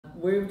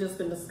we've just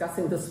been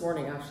discussing this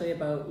morning actually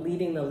about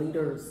leading the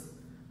leaders.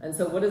 And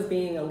so what does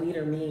being a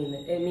leader mean?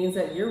 It means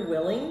that you're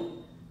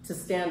willing to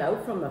stand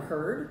out from the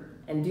herd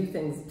and do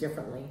things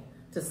differently,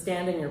 to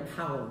stand in your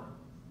power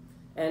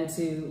and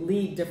to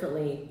lead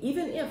differently,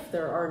 even if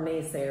there are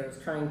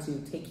naysayers trying to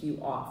take you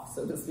off,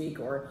 so to speak,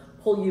 or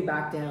pull you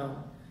back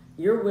down.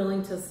 You're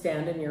willing to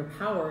stand in your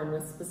power, and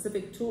with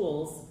specific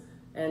tools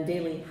and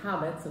daily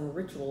habits and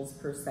rituals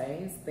per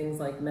se, things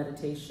like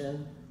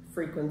meditation,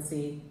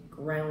 frequency,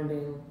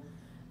 grounding,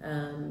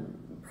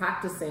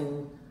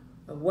 practicing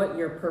what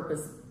your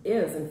purpose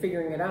is and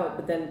figuring it out,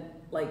 but then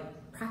like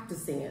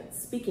practicing it,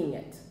 speaking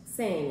it,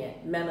 saying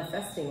it,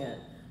 manifesting it,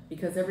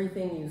 because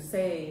everything you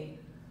say,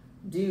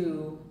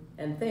 do,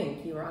 and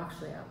think, you are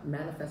actually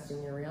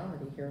manifesting your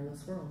reality here in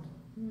this world.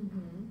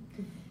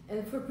 Mm-hmm.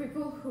 And for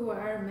people who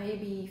are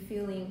maybe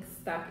feeling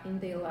stuck in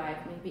their life,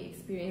 maybe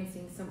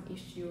experiencing some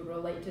issue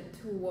related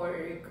to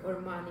work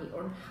or money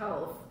or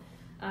health,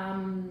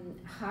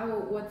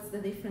 what's the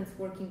difference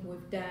working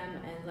with them,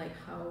 and like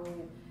how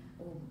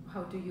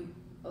do you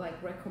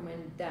like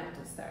recommend them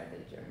to start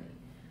their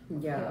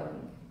journey? Yeah,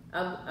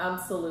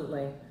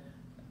 absolutely.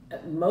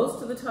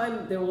 Most of the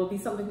time there will be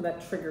something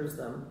that triggers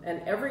them,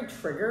 and every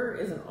trigger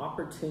is an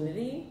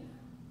opportunity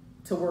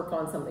to work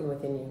on something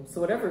within you.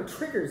 So whatever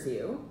triggers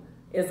you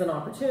is an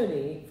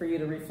opportunity for you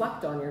to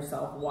reflect on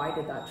yourself. Why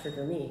did that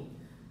trigger me?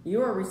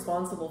 You are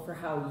responsible for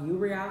how you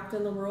react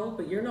in the world,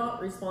 but you're not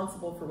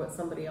responsible for what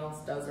somebody else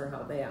does or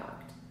how they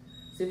act.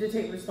 So you have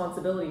to take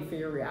responsibility for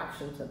your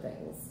reaction to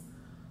things.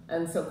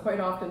 And so quite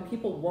often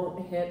people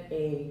won't hit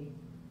a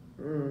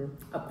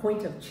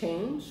point of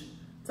change.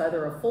 It's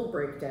either a full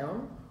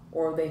breakdown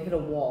or they hit a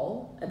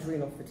wall,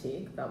 adrenal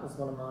fatigue. That was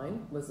one of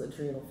mine, was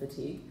adrenal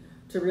fatigue,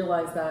 to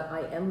realize that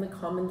I am the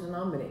common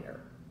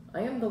denominator.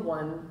 I am the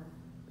one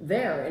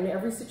there in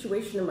every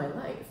situation in my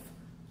life.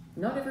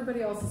 Not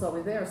everybody else is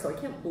always there, so I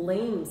can't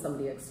blame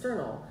somebody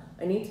external.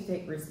 I need to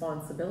take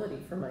responsibility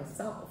for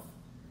myself.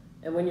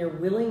 And when you're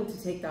willing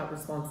to take that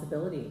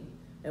responsibility,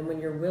 and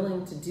when you're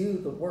willing to do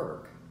the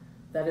work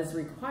that is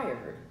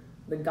required,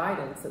 the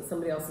guidance that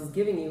somebody else is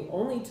giving you,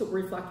 only to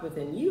reflect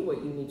within you what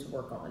you need to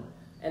work on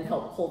and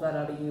help pull that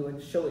out of you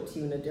and show it to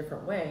you in a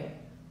different way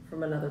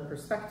from another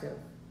perspective.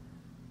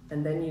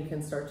 And then you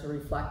can start to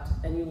reflect,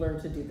 and you learn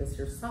to do this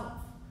yourself.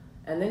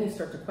 And then you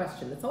start to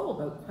question. It's all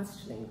about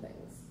questioning things.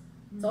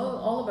 It's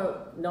all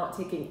about not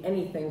taking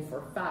anything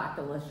for fact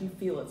unless you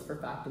feel it's for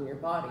fact in your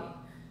body.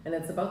 And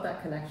it's about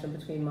that connection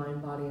between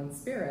mind, body, and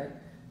spirit,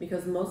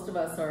 because most of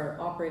us are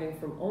operating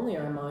from only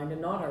our mind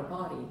and not our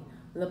body.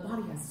 And the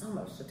body has so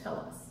much to tell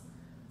us.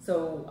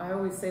 So I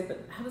always say,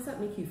 but how does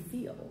that make you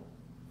feel?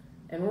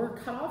 And we're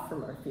cut off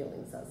from our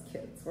feelings as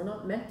kids. We're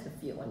not meant to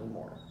feel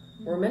anymore.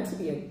 We're meant to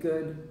be a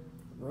good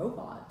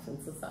robot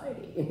in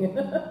society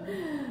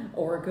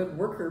or a good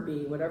worker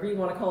bee, whatever you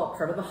want to call it,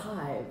 part of the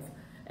hive.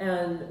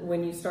 And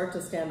when you start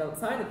to stand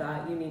outside of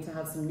that, you need to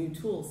have some new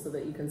tools so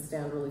that you can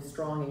stand really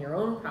strong in your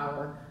own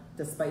power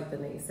despite the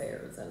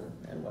naysayers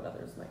and what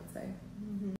others might say.